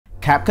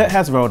CapCut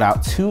has rolled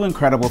out 2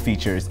 incredible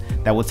features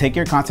that will take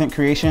your content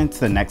creation to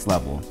the next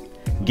level.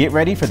 Get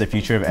ready for the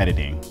future of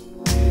editing.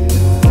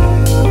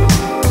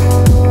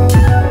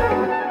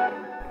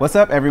 What's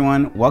up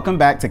everyone? Welcome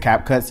back to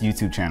CapCut's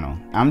YouTube channel.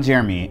 I'm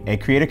Jeremy, a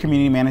creator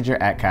community manager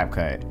at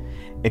CapCut.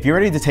 If you're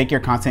ready to take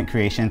your content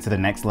creation to the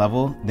next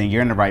level, then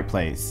you're in the right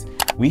place.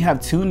 We have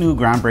 2 new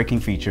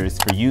groundbreaking features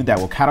for you that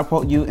will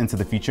catapult you into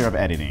the future of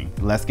editing.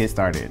 Let's get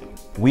started.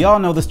 We all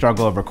know the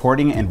struggle of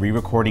recording and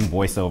re-recording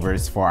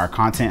voiceovers for our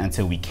content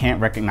until we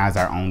can't recognize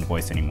our own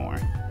voice anymore.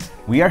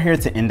 We are here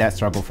to end that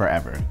struggle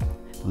forever.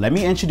 Let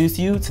me introduce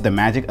you to the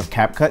magic of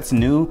CapCut's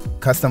new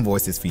Custom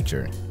Voices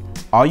feature.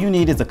 All you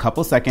need is a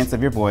couple seconds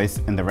of your voice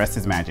and the rest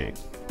is magic.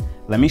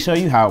 Let me show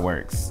you how it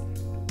works.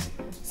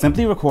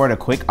 Simply record a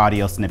quick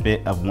audio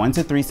snippet of 1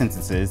 to 3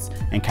 sentences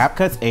and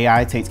CapCut's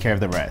AI takes care of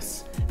the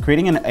rest,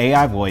 creating an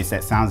AI voice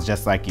that sounds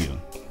just like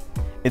you.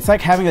 It's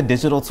like having a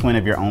digital twin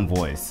of your own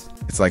voice.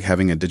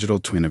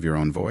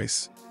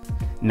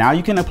 Now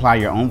you can apply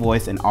your own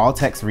voice in all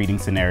text reading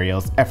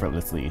scenarios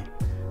effortlessly.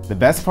 The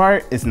best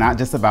part is not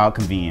just about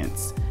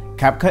convenience.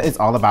 CapCut is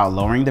all about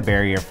lowering the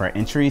barrier for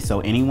entry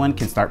so anyone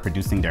can start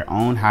producing their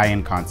own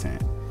high-end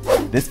content.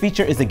 This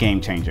feature is a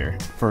game changer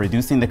for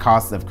reducing the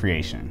cost of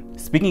creation.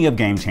 Speaking of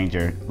game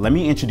changer, let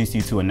me introduce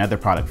you to another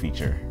product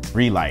feature,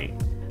 Relight.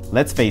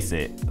 Let's face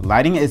it,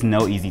 lighting is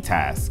no easy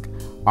task,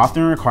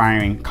 often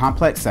requiring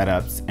complex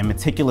setups and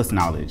meticulous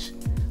knowledge.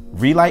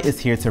 Relight is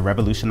here to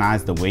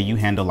revolutionize the way you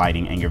handle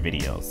lighting in your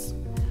videos.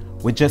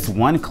 With just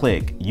one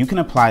click, you can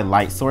apply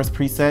light source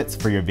presets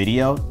for your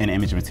video and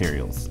image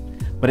materials.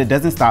 But it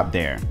doesn't stop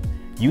there.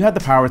 You have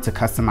the power to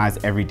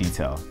customize every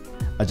detail.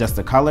 Adjust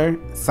the color,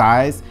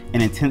 size,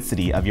 and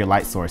intensity of your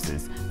light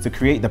sources to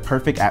create the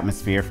perfect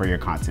atmosphere for your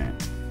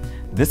content.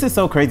 This is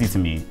so crazy to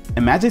me.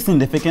 Imagine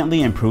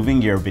significantly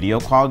improving your video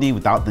quality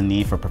without the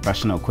need for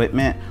professional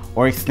equipment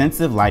or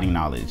extensive lighting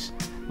knowledge.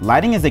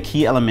 Lighting is a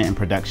key element in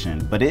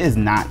production, but it is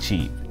not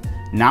cheap.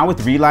 Now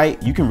with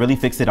Relight, you can really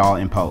fix it all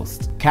in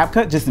post.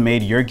 CapCut just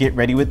made your get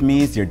ready with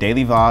me's, your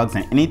daily vlogs,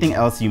 and anything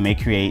else you may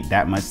create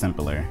that much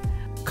simpler.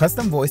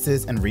 Custom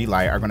Voices and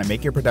Relight are going to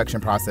make your production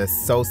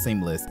process so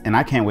seamless, and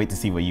I can't wait to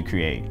see what you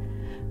create.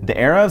 The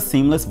era of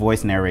seamless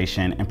voice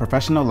narration and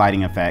professional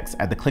lighting effects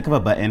at the click of a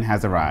button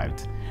has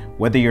arrived.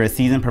 Whether you're a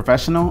seasoned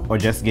professional or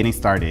just getting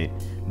started,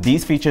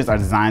 these features are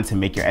designed to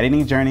make your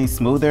editing journey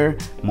smoother,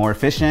 more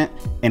efficient,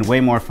 and way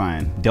more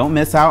fun. Don't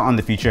miss out on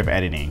the future of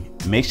editing.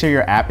 Make sure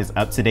your app is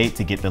up to date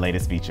to get the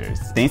latest features.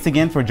 Thanks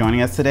again for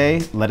joining us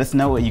today. Let us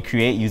know what you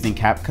create using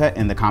CapCut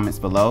in the comments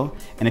below.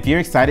 And if you're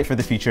excited for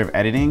the future of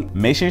editing,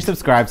 make sure you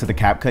subscribe to the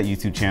CapCut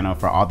YouTube channel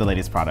for all the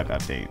latest product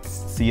updates.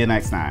 See you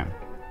next time.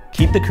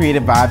 Keep the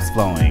creative vibes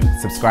flowing.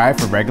 Subscribe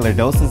for regular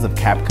doses of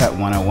CapCut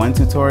 101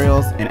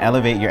 tutorials and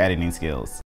elevate your editing skills.